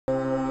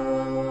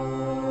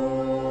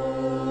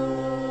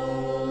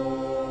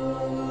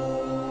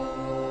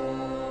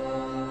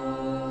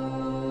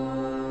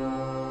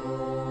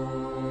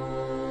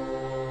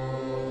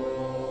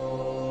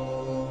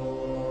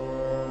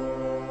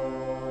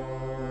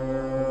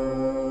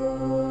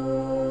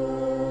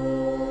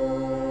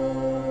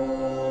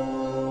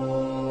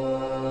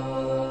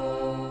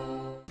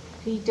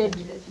heated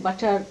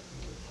butter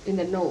in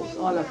the nose,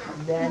 all of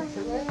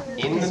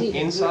you.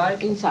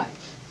 Inside? Inside,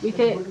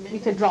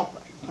 with a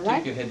dropper, all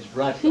right? Your head's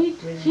right.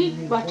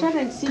 Heat butter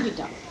and sieve it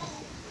out.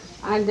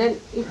 And then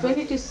when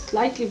it is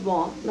slightly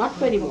warm, not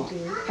very warm,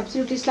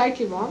 absolutely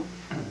slightly warm,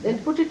 then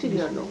put it in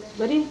your nose.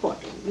 Very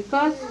important,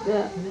 because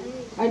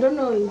I don't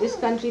know, in this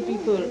country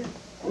people,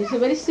 it's a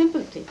very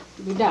simple thing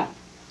to be done.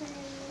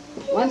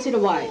 Once in a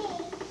while,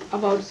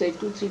 about say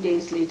 2-3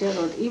 days later,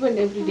 or even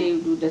every day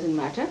you do, doesn't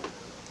matter.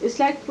 It's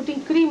like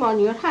putting cream on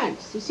your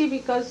hands. You see,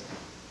 because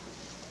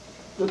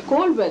the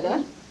cold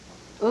weather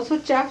also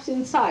chaps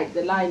inside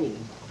the lining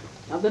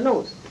of the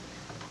nose.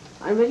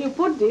 And when you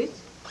put this,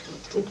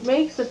 it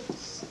makes the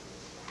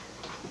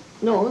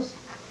nose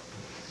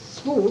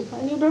smooth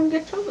and you don't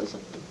get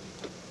troublesome.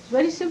 It's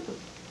very simple.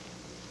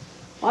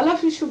 All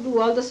of you should do,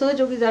 all the Sahaja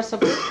Yogis are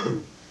supposed to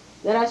do.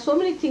 There are so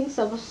many things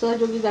Sahaja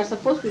Yogis are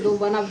supposed to do.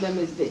 One of them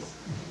is this,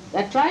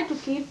 that try to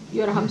keep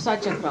your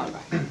Hamsa Chakra all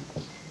right.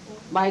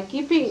 By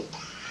keeping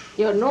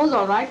your nose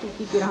all right, you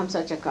keep your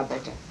Hamsa Chakra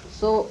better.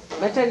 So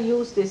better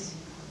use this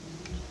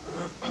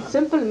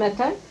simple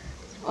method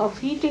of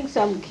heating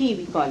some ghee,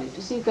 we call it.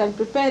 You see, you can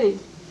prepare it,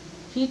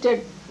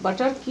 heated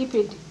butter, keep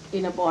it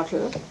in a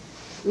bottle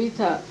with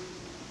a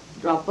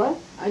dropper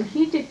and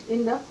heat it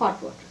in the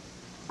hot water.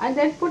 And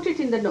then put it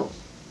in the nose,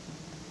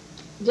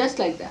 just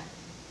like that,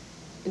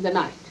 in the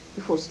night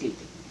before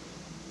sleeping.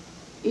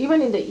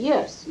 Even in the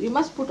ears, you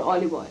must put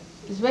olive oil.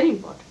 It's very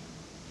important.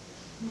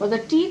 For the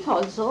teeth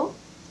also,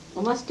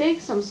 you must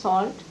take some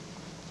salt,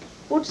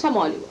 put some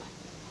olive oil,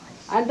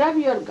 and rub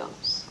your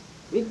gums.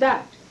 With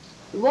that,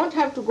 you won't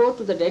have to go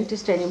to the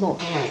dentist anymore.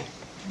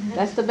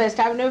 That's the best.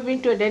 I've never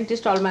been to a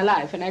dentist all my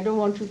life, and I don't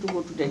want you to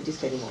go to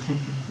dentist anymore.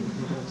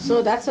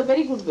 So that's a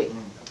very good way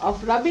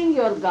of rubbing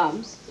your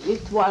gums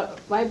with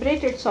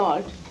vibrated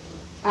salt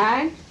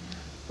and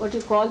what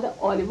you call the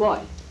olive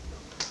oil.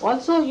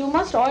 Also, you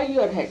must oil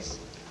your heads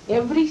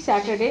every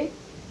Saturday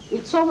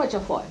with so much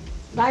of oil,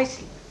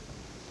 nicely.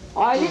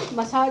 Oil it,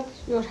 massage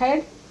your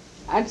head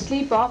and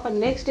sleep off, and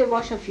next day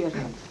wash off your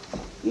head.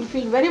 You'll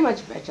feel very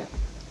much better.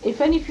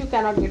 Even if you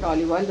cannot get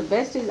olive oil, the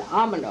best is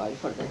almond oil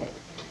for the head.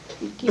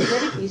 It keeps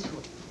very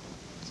peaceful.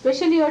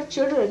 Especially your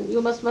children,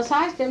 you must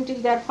massage them till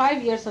they are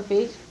 5 years of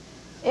age,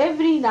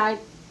 every night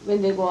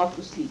when they go off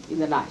to sleep in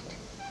the night.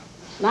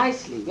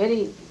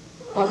 Nicely,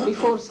 or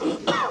before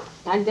sleeping.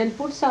 And then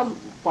put some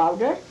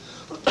powder,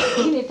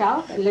 clean it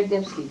out and let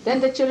them sleep. Then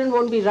the children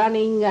won't be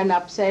running and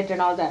upset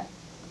and all that.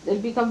 They'll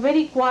become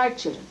very quiet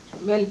children,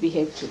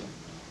 well-behaved children.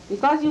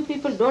 Because you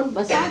people don't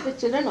massage the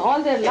children,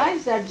 all their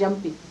lives they are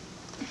jumping.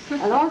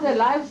 And all their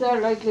lives they are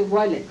like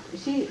violent. You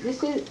see,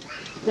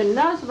 the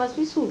nerves must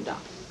be soothed down.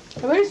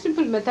 A very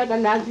simple method,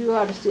 and as you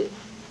are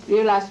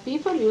realized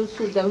people, you will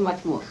soothe them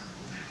much more.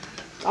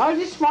 All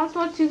these small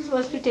things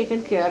must be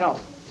taken care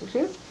of. You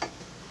see?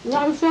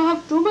 Now if you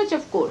have too much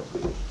of cold,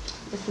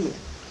 just a minute.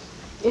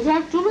 If you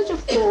have too much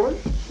of cold,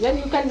 then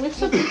you can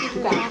mix up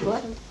little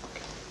camphor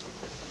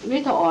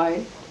with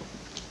oil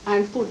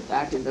and put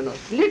that in the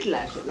nose. Little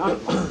actually,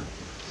 not much.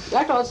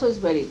 That also is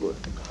very good.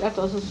 That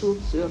also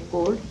soothes your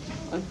cold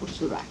and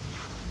puts you right.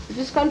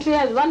 This country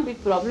has one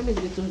big problem is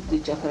with the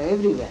chakra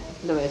everywhere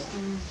in the West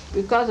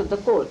because of the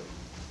cold.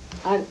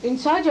 And in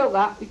Sahaja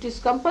Yoga, it is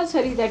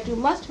compulsory that you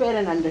must wear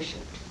an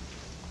undershirt.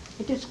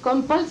 It is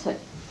compulsory.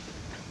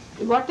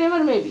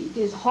 Whatever may be, it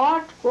is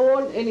hot,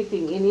 cold,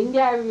 anything. In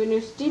India, when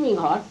it's steaming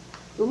hot,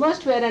 you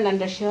must wear an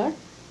undershirt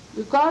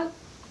because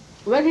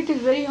when it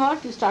is very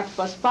hot, you start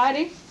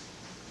perspiring,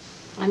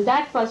 and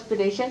that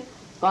perspiration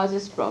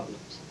causes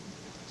problems.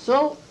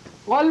 So,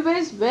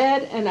 always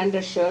wear an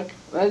undershirt,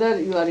 whether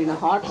you are in a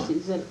hot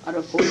season or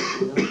a cold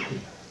season.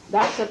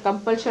 That's a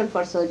compulsion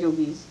for Sahaja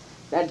Yogis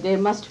that they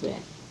must wear.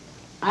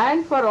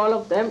 And for all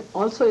of them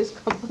also is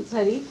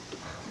compulsory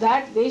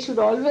that they should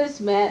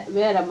always wear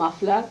a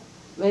muffler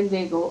when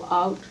they go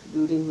out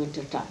during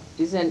winter time.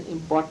 It is an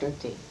important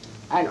thing.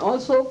 And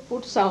also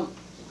put some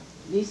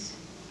these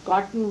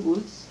cotton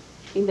wools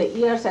in the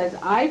ears as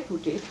I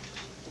put it.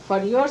 For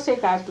your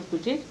sake I have to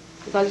put it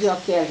because you are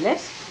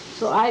careless.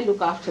 So I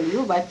look after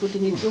you by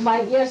putting it to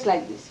my ears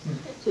like this.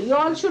 So you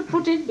all should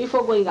put it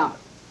before going out.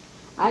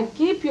 And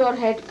keep your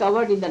head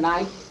covered in the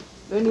night.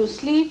 When you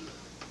sleep,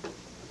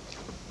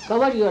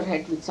 cover your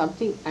head with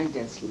something and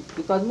then sleep.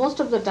 Because most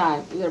of the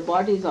time your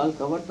body is all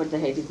covered but the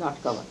head is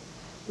not covered.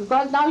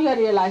 Because now you are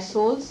realized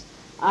souls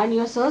and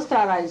your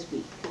Sahasrara is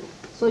weak.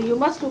 So you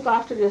must look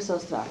after your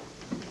Sahasrara.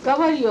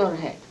 Cover your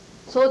head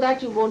so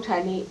that you won't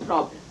have any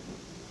problem.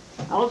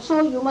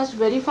 Also you must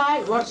verify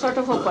what sort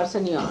of a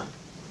person you are.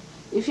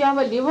 If you have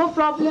a liver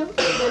problem,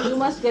 then you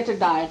must get a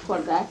diet for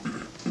that,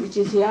 which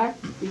is here,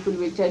 people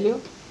will tell you.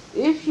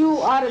 If you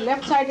are a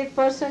left-sided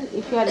person,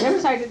 if you have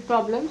left-sided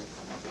problems,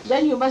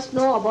 then you must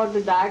know about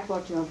the diet,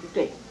 what you have to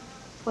take.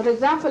 For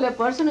example, a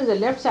person who is a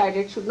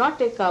left-sided should not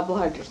take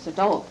carbohydrates at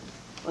all.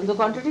 On the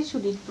contrary,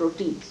 should eat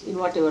proteins in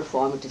whatever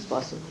form it is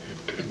possible.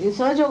 In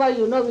Sahaja Yoga,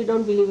 you know, we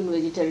don't believe in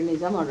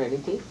vegetarianism or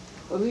anything,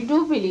 but we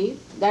do believe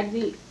that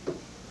the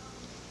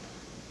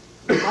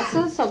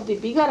muscles of the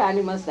bigger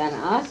animals than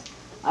us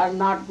are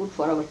not good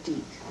for our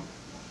teeth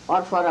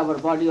or for our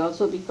body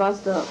also,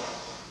 because the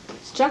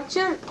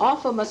structure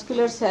of a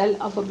muscular cell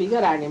of a bigger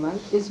animal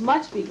is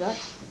much bigger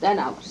than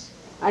ours.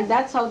 And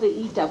that's how they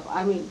eat up.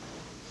 I mean,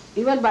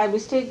 even by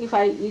mistake, if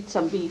I eat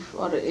some beef,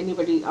 or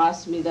anybody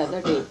asked me the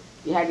other day,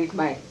 we had it,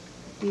 my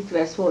teeth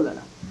were swollen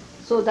up.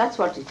 So that's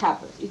what it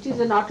happens. It is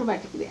an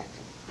automatic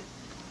reaction.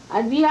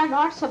 And we are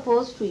not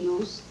supposed to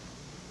use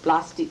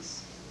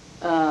plastics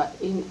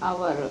in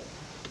our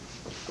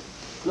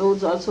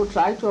clothes. Also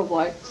try to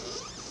avoid.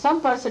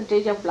 Some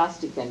percentage of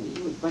plastic can be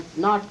used, but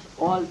not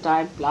all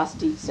time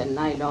plastics and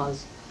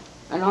nylons.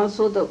 And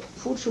also the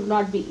food should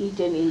not be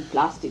eaten in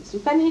plastics. You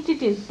can eat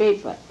it in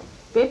paper.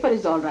 Paper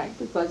is all right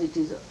because it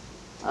is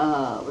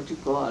what you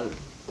call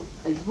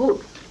is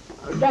wood.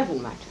 It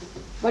doesn't matter.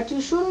 But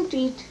you shouldn't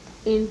eat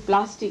in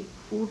plastic,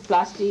 food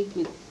plastic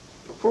with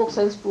forks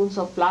and spoons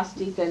of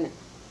plastic, and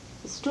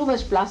it's too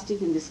much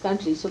plastic in this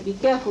country. So be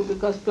careful,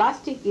 because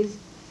plastic is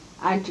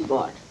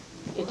anti-God.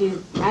 It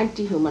is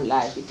anti-human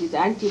life. It is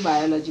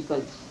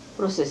anti-biological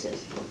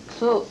processes.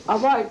 So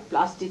avoid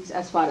plastics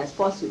as far as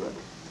possible.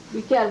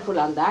 Be careful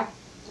on that.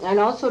 And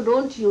also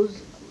don't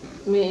use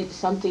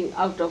something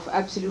out of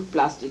absolute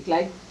plastic.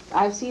 Like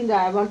I've seen that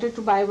I wanted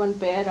to buy one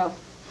pair of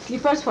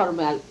slippers for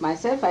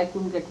myself. I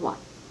couldn't get one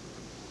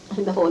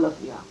in the whole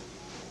of New York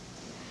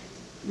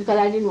because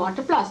I didn't want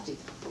a plastic.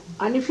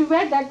 And if you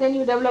wear that, then you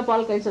develop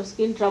all kinds of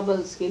skin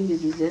troubles, skin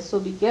diseases. So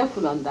be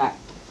careful on that.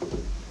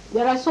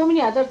 There are so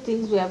many other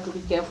things we have to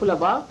be careful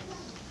about.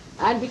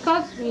 And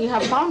because we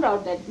have found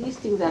out that these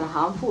things are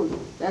harmful,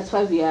 that's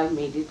why we have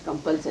made it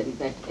compulsory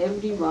that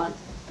every one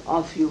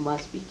of you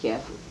must be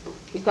careful.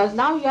 Because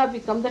now you have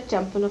become the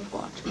temple of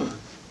God.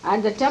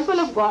 And the temple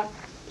of God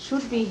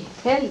should be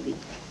healthy.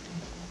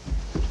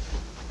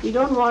 We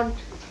don't want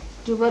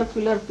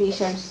tubercular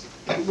patients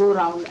to go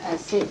around as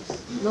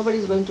saints. Nobody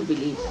is going to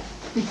believe that.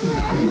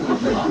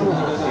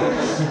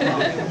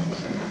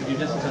 Could you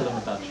just tell them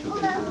about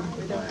sugar?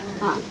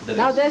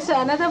 Now there's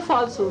another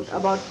falsehood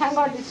about, thank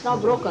God it's now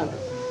broken,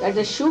 that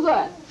the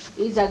sugar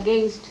is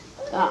against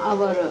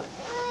our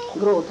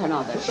growth and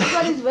all that.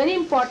 Sugar is very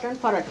important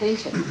for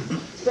attention,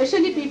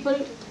 especially people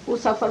who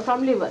suffer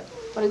from liver.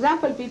 For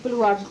example, people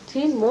who are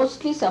thin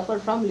mostly suffer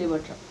from liver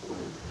trouble.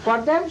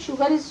 For them,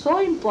 sugar is so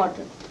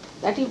important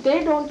that if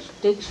they don't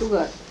take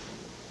sugar,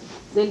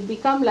 they'll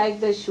become like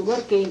the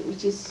sugar cane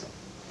which is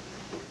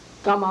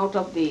come out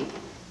of the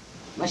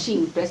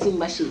machine, pressing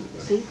machine.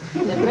 See,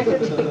 they better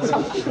take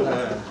some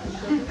sugar.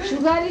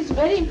 Sugar is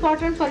very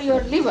important for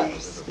your liver.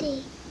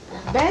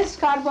 Best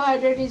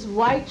carbohydrate is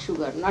white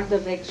sugar, not the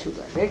red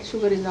sugar. Red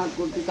sugar is not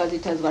good because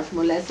it has got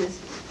molasses.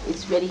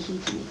 It's very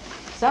heaty.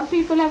 Some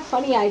people have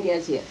funny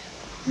ideas here.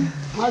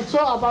 Also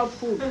about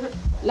food.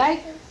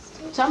 Like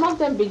some of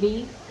them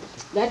believe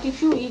that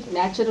if you eat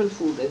natural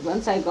food,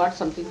 once I got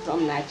something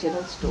from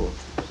natural store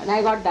and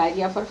I got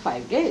diarrhea for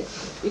 5 days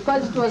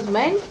because it was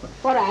meant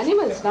for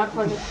animals, not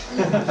for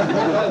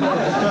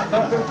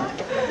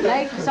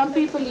like some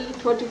people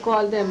eat what you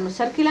call them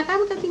sarkila,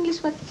 English,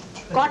 but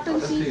cotton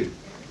seed.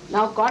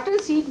 Now cotton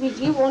seed we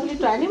give only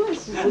to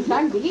animals, we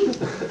can't believe.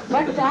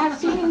 But I have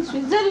seen in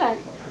Switzerland,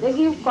 they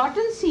give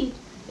cotton seed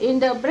in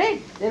the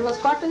bread. There was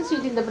cotton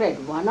seed in the bread.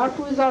 1 or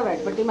 2 is all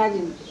right, but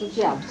imagine, and we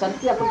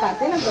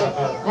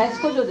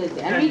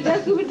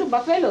just give it to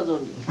buffaloes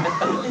only.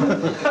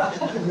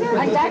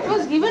 And that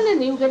was given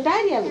and you get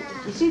diarrhea with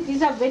it. You see,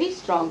 these are very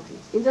strong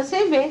things. In the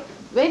same way,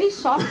 very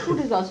soft food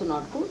is also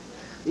not good.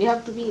 We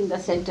have to be in the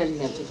center in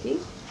everything.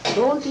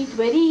 Don't eat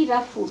very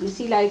rough food. You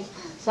see, like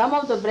some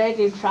of the bread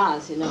in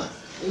France,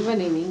 even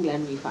in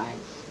England we find,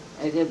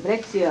 it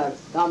breaks your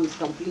gums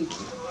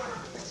completely.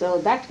 So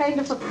that kind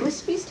of a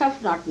crispy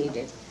stuff not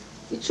needed.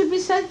 It should be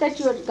such that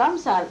your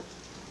gums are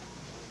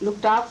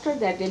looked after,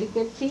 they are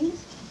delicate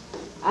things,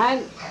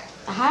 and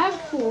have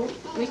food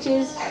which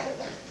is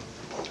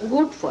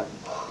good for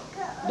you.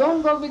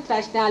 Don't go with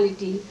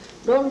rationality,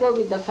 don't go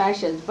with the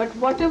fashions, but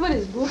whatever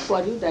is good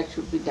for you, that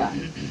should be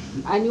done.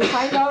 And you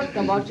find out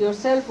about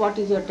yourself, what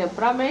is your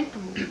temperament,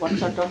 what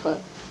sort of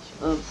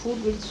a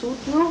food will suit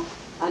you,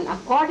 and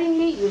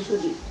accordingly you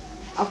should eat.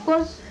 Of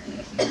course,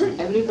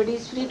 everybody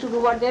is free to do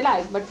what they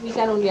like, but we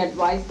can only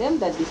advise them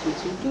that this will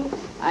suit you,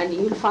 and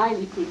you will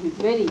find it will be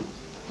very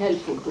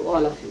helpful to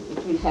all of you.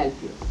 It will help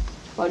you.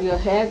 For your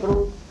hair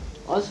growth,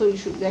 also you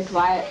should get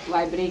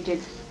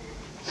vibrated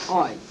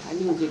oil and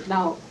use it.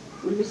 Now,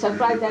 you'll be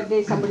surprised that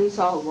day somebody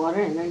saw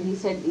Warren and he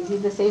said, is he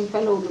the same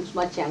fellow who looks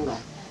much younger?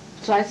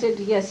 So I said,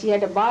 yes, he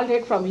had a bald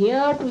head from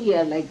here to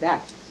here like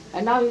that,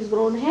 and now he's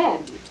grown hair.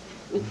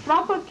 With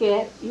proper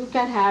care, you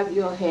can have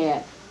your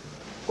hair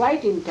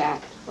quite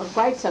intact for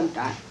quite some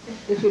time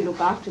if you look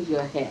after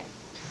your hair.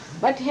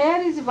 But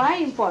hair is why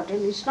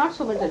important, it's not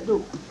so much the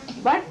look,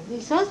 but the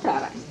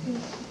sahasrara.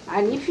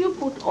 And if you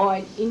put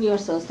oil in your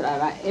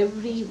sahasrara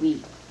every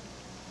week,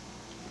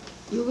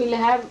 you will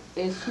have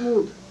a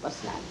smooth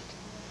personality,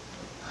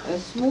 a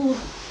smooth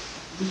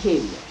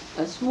behavior,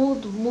 a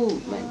smooth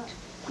movement.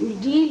 You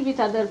deal with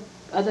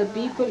other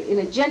people in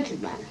a gentle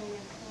manner.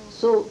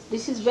 So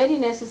this is very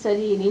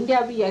necessary. In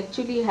India we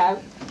actually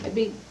have a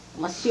big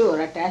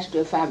masseur attached to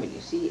a family.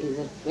 You see, he's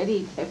a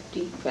very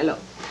hefty fellow.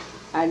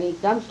 And he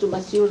comes to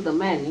masseur the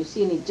men, you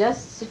see, and he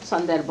just sits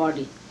on their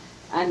body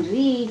and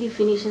really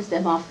finishes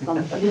them off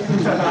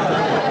completely.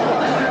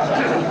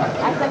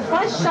 At the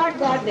first shot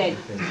they are dead.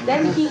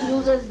 Then he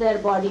uses their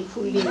body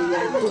fully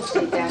and puts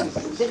it and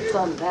sits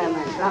on them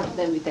and rubs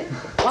them with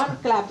one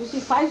clap. You see,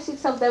 5,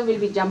 6 of them will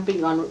be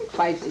jumping on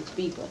 5, 6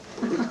 people.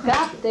 With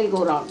clap, they'll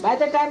go round. By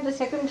the time the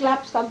second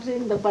clap comes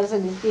in, the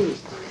person is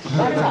finished.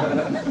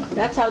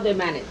 That's how they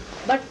manage.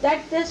 But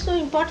there's no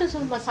importance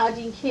of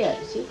massaging here,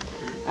 you see.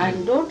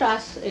 And don't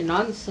ask a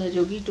non-Sahaja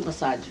yogi to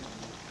massage you.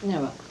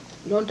 Never.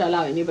 Don't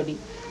allow anybody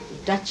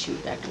to touch you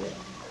that way.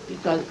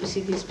 Because you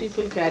see, these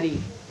people carry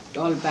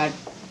all bad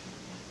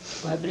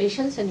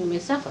vibrations and you may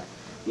suffer.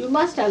 You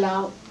must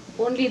allow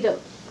only the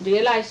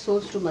realized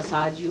souls to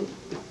massage you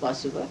if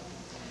possible.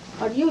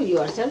 Or you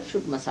yourself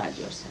should massage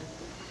yourself.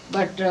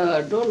 But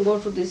don't go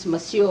to these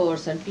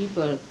masseurs and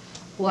people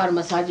who are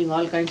massaging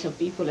all kinds of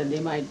people and they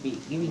might be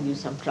giving you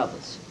some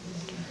troubles.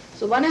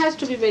 So one has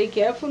to be very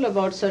careful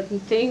about certain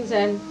things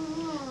and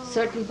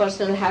certain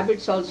personal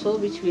habits also,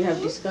 which we have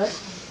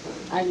discussed.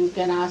 And you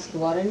can ask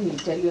Warren, he'll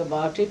tell you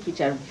about it,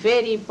 which are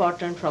very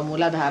important from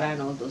Muladhara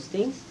and all those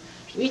things,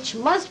 which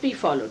must be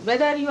followed.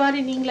 Whether you are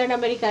in England,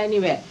 America,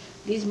 anywhere,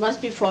 these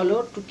must be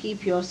followed to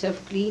keep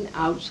yourself clean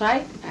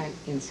outside and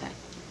inside.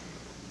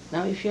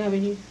 Now, if you have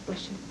any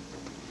question.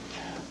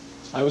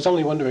 I was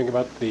only wondering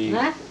about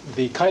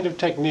the kind of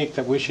technique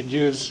that we should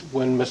use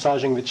when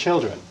massaging the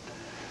children.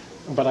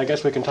 But I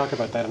guess we can talk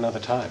about that another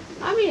time.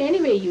 I mean,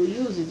 anyway you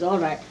use is all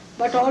right.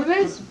 But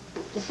always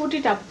put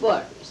it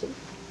upward, you see.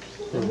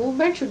 The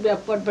movement should be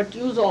upward, but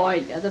use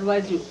oil.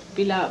 Otherwise you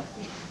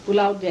pull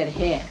out their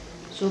hair.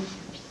 So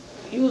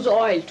use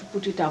oil to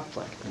put it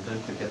upward. And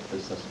don't forget the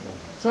sastara.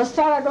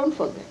 Sastara, don't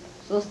forget.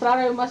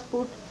 Sastara, you must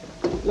put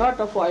lot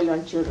of oil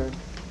on children.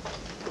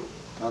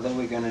 I think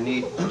we're going to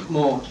need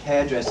more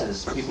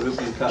hairdressers, people who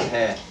can cut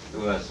hair,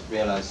 who are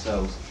realized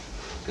souls,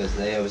 because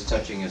they always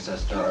touching your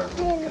sastara.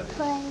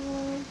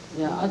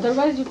 Yeah,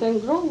 otherwise you can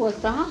grow what's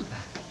the harm?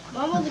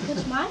 Mama, look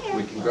at my hair.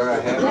 We can grow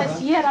our hair. Yes,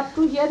 here up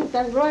to here you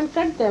can grow and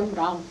cut them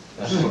round.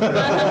 I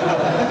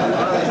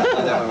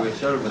don't know, we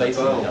showed them with a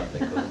bow.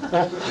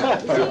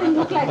 You see, you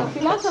look like a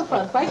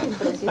philosopher, quite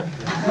impressive.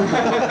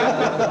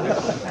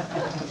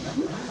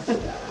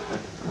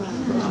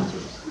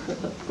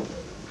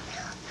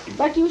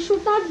 But you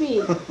should not be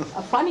a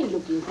funny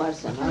looking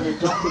person or a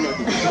jocular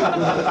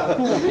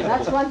person.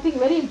 That's one thing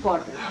very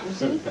important, you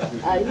see.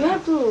 You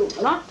have to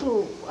not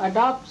to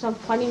adopt some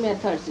funny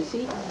methods, you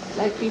see,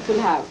 like people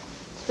have.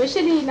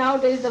 Especially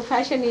nowadays the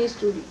fashion is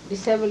to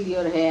disable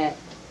your hair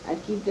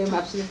and keep them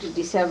absolutely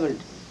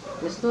disabled.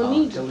 There's no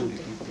need to Tell do them to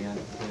that. keep the hair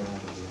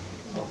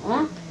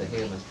Huh? The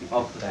hair must be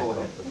Off the back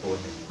forehead. off the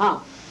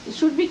forehead. It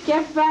should be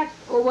kept back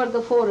over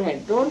the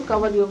forehead. Don't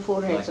cover your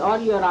foreheads or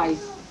your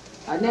eyes.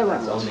 Never.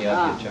 That's only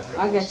Agya Chakra.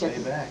 Agya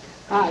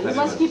Chakra. You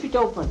must keep it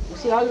open. You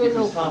see, always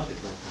open.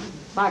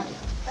 Parting.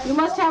 You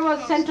must have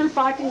a central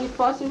parting if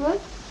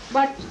possible,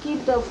 but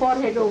keep the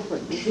forehead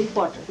open. It's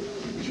important.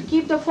 If you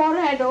keep the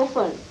forehead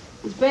open,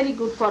 it's very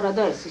good for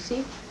others, you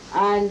see.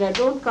 And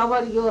don't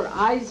cover your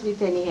eyes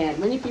with any hair.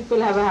 Many people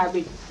have a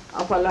habit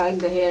of allowing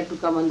the hair to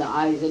come on the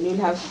eyes, and you'll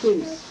have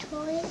squints.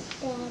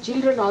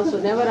 Children also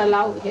never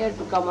allow hair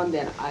to come on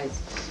their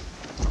eyes.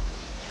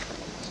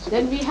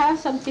 Then we have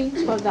some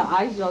things for the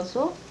eyes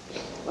also,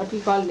 what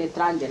we call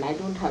netranjan. I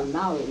don't have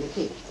now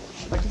anything.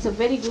 But it's a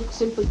very good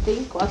simple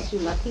thing, costs you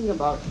nothing,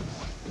 about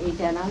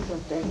 8 annas or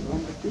 10,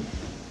 1 rupee.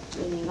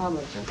 Meaning how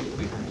much?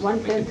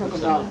 1/10 of a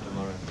dollar.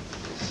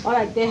 All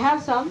right, they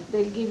have some,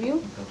 they'll give you,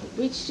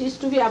 which is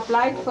to be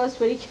applied first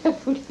very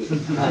carefully.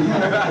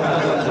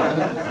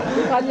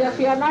 Because if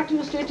you are not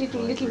used to it, it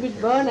will little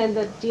bit burn and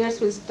the tears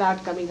will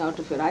start coming out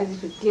of your eyes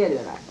if you clear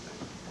your eye.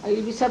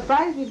 You'll be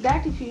surprised with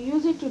that. If you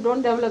use it, you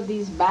don't develop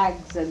these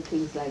bags and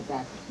things like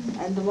that.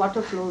 And the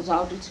water flows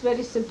out. It's a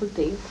very simple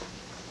thing.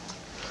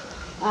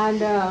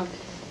 And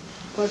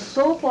for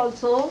soap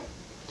also,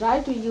 try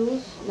to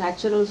use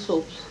natural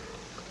soaps.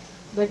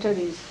 Better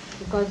is,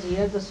 because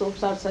here the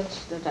soaps are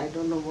such that I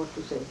don't know what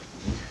to say.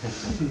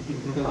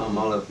 Palm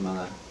olive,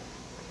 mother.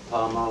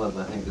 Palm olive,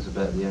 I think, is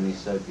about the only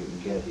soap you can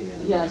get here.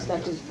 Yes,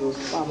 that is good.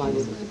 Palm olive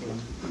is good.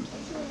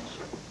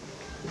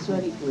 It's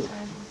very good.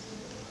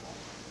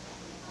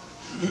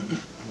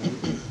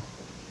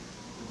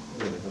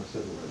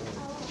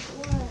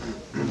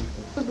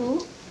 To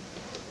do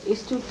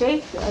is to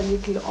take a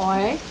little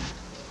oil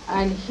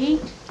and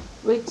heat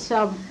with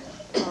some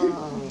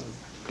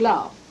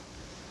clove.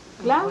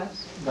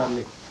 Cloves?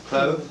 Garlic.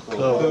 Clove?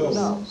 Cloves.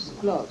 No,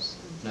 cloves.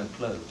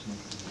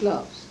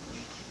 Cloves.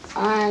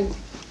 And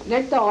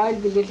let the oil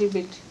be little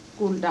bit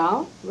cool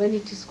down. When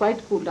it is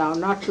quite cool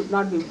down, should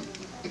not be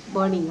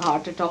burning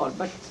hot at all,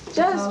 but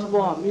just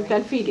warm, you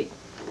can feel it.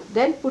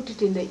 Then put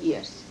it in the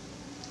ears.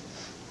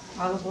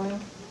 Olive oil?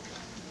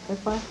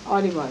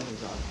 Olive oil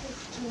is all.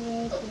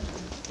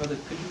 Brother,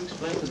 could you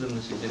explain to them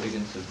the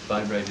significance of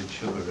vibrated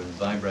sugar and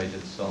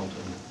vibrated salt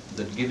and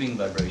that giving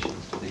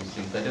vibrations to these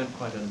things, I don't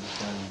quite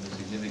understand the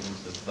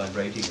significance of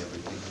vibrating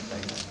everything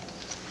like that.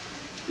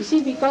 You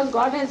see, because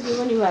God has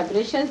given you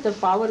vibrations, the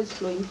power is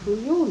flowing through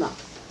you now.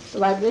 The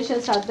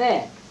vibrations are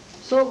there.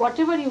 So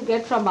whatever you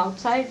get from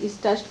outside is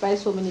touched by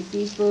so many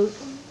people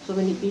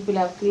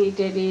have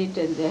created it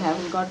and they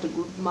haven't got a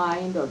good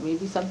mind or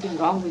maybe something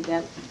wrong with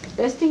them.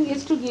 Best thing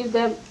is to give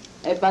them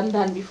a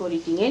bandhan before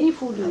eating. Any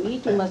food you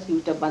eat, you must give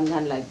it a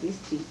bandhan like this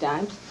 3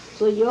 times.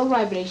 So your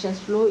vibrations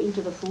flow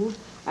into the food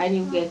and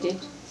you get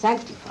it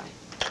sanctified.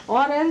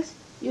 Or else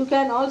you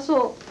can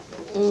also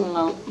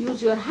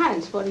use your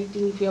hands for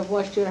eating. If you have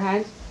washed your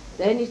hands,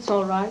 then it's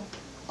all right.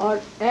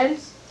 Or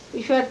else,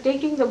 if you are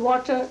taking the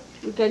water,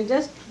 you can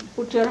just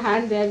put your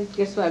hand there, it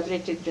gets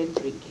vibrated, then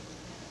drink it.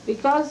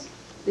 Because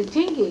the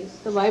thing is,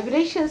 the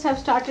vibrations have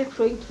started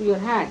flowing through your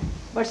hand,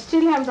 but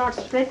still have not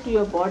spread to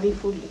your body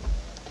fully.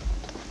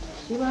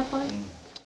 See my point?